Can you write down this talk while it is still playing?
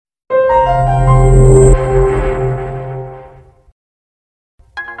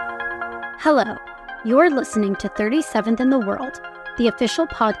Hello, you're listening to 37th in the World, the official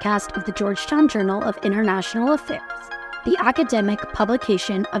podcast of the Georgetown Journal of International Affairs, the academic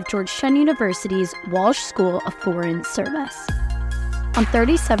publication of Georgetown University's Walsh School of Foreign Service. On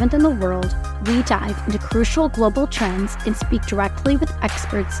 37th in the World, we dive into crucial global trends and speak directly with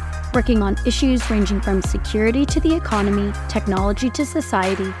experts working on issues ranging from security to the economy, technology to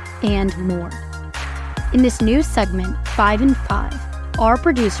society, and more. In this new segment, 5 in 5, our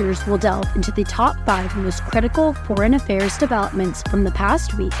producers will delve into the top 5 most critical foreign affairs developments from the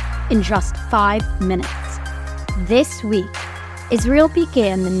past week in just 5 minutes. This week, Israel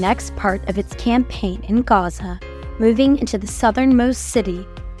began the next part of its campaign in Gaza, moving into the southernmost city,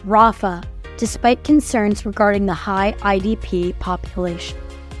 Rafah, despite concerns regarding the high IDP population.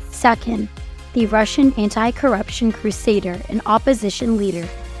 Second, the Russian anti-corruption crusader and opposition leader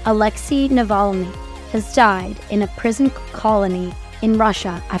Alexei Navalny has died in a prison colony in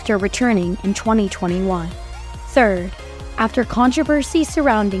Russia after returning in 2021. Third, after controversy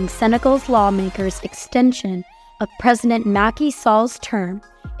surrounding Senegal's lawmakers' extension of President Macky Sall's term,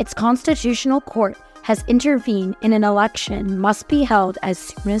 its constitutional court has intervened in an election must be held as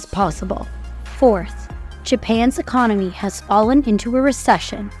soon as possible. Fourth, Japan's economy has fallen into a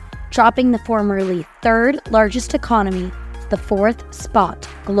recession, dropping the formerly third largest economy to the fourth spot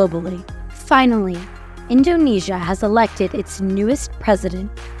globally. Finally, Indonesia has elected its newest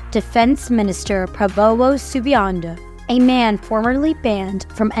president, Defense Minister Prabowo Subianto, a man formerly banned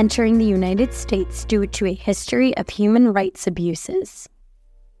from entering the United States due to a history of human rights abuses.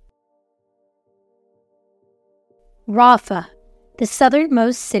 Rafah, the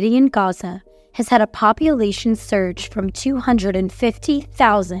southernmost city in Gaza, has had a population surge from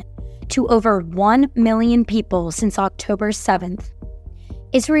 250,000 to over 1 million people since October 7th.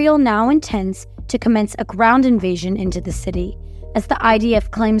 Israel now intends to commence a ground invasion into the city, as the IDF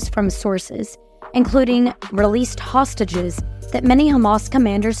claims from sources, including released hostages, that many Hamas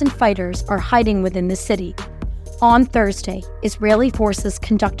commanders and fighters are hiding within the city. On Thursday, Israeli forces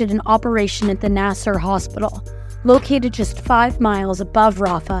conducted an operation at the Nasser hospital, located just 5 miles above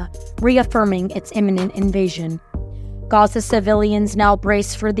Rafah, reaffirming its imminent invasion. Gaza civilians now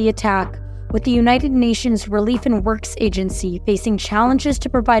brace for the attack, with the United Nations Relief and Works Agency facing challenges to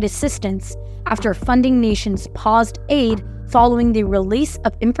provide assistance after funding nations paused aid following the release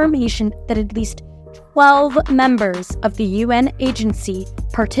of information that at least 12 members of the UN agency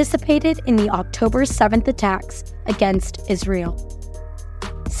participated in the October 7th attacks against Israel.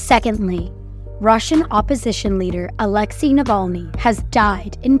 Secondly, Russian opposition leader Alexei Navalny has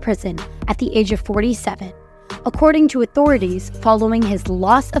died in prison at the age of 47, according to authorities following his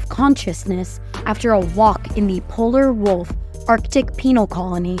loss of consciousness after a walk in the Polar Wolf Arctic penal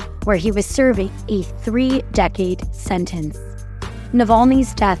colony where he was serving a 3-decade sentence.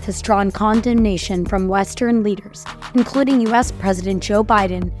 Navalny's death has drawn condemnation from Western leaders, including U.S. President Joe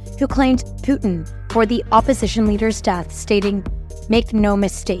Biden, who claimed Putin for the opposition leader's death, stating, "Make no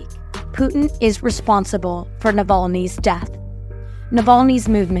mistake, Putin is responsible for Navalny's death." Navalny's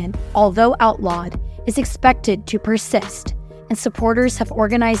movement, although outlawed, is expected to persist, and supporters have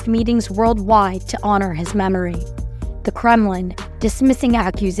organized meetings worldwide to honor his memory. The Kremlin, dismissing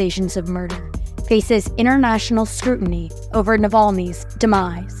accusations of murder, faces international scrutiny over Navalny's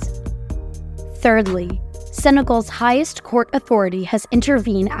demise. Thirdly, Senegal's highest court authority has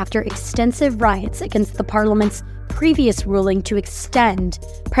intervened after extensive riots against the parliament's previous ruling to extend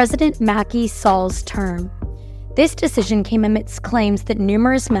President Macky Sall's term. This decision came amidst claims that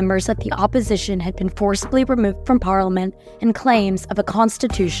numerous members of the opposition had been forcibly removed from parliament and claims of a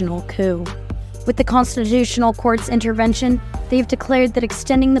constitutional coup. With the Constitutional Court's intervention, they've declared that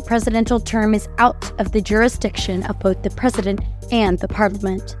extending the presidential term is out of the jurisdiction of both the president and the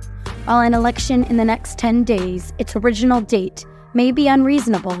parliament. While an election in the next 10 days, its original date, may be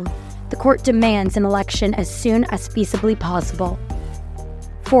unreasonable, the court demands an election as soon as feasibly possible.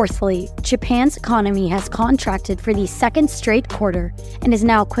 Fourthly, Japan's economy has contracted for the second straight quarter and is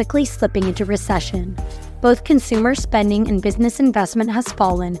now quickly slipping into recession. Both consumer spending and business investment has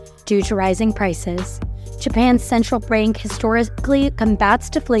fallen due to rising prices. Japan's central bank historically combats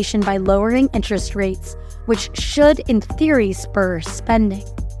deflation by lowering interest rates, which should, in theory, spur spending.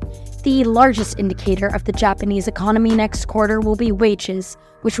 The largest indicator of the Japanese economy next quarter will be wages,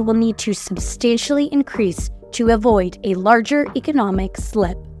 which will need to substantially increase to avoid a larger economic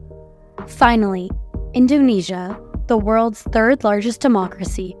slip. Finally, Indonesia, the world's third largest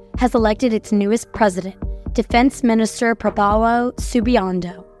democracy, has elected its newest president, Defense Minister Prabowo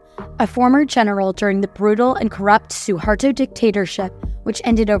Subianto. A former general during the brutal and corrupt Suharto dictatorship, which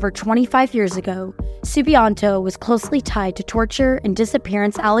ended over 25 years ago, Subianto was closely tied to torture and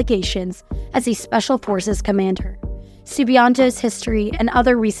disappearance allegations as a Special Forces commander. Subianto's history and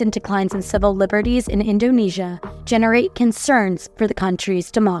other recent declines in civil liberties in Indonesia generate concerns for the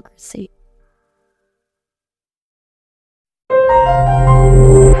country's democracy.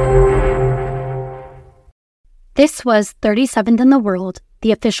 This was 37th in the World,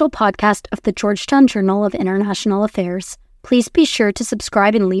 the official podcast of the Georgetown Journal of International Affairs. Please be sure to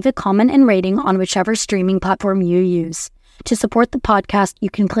subscribe and leave a comment and rating on whichever streaming platform you use. To support the podcast, you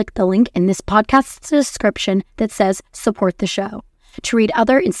can click the link in this podcast's description that says support the show. To read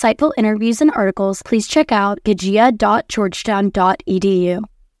other insightful interviews and articles, please check out gajia.georgetown.edu.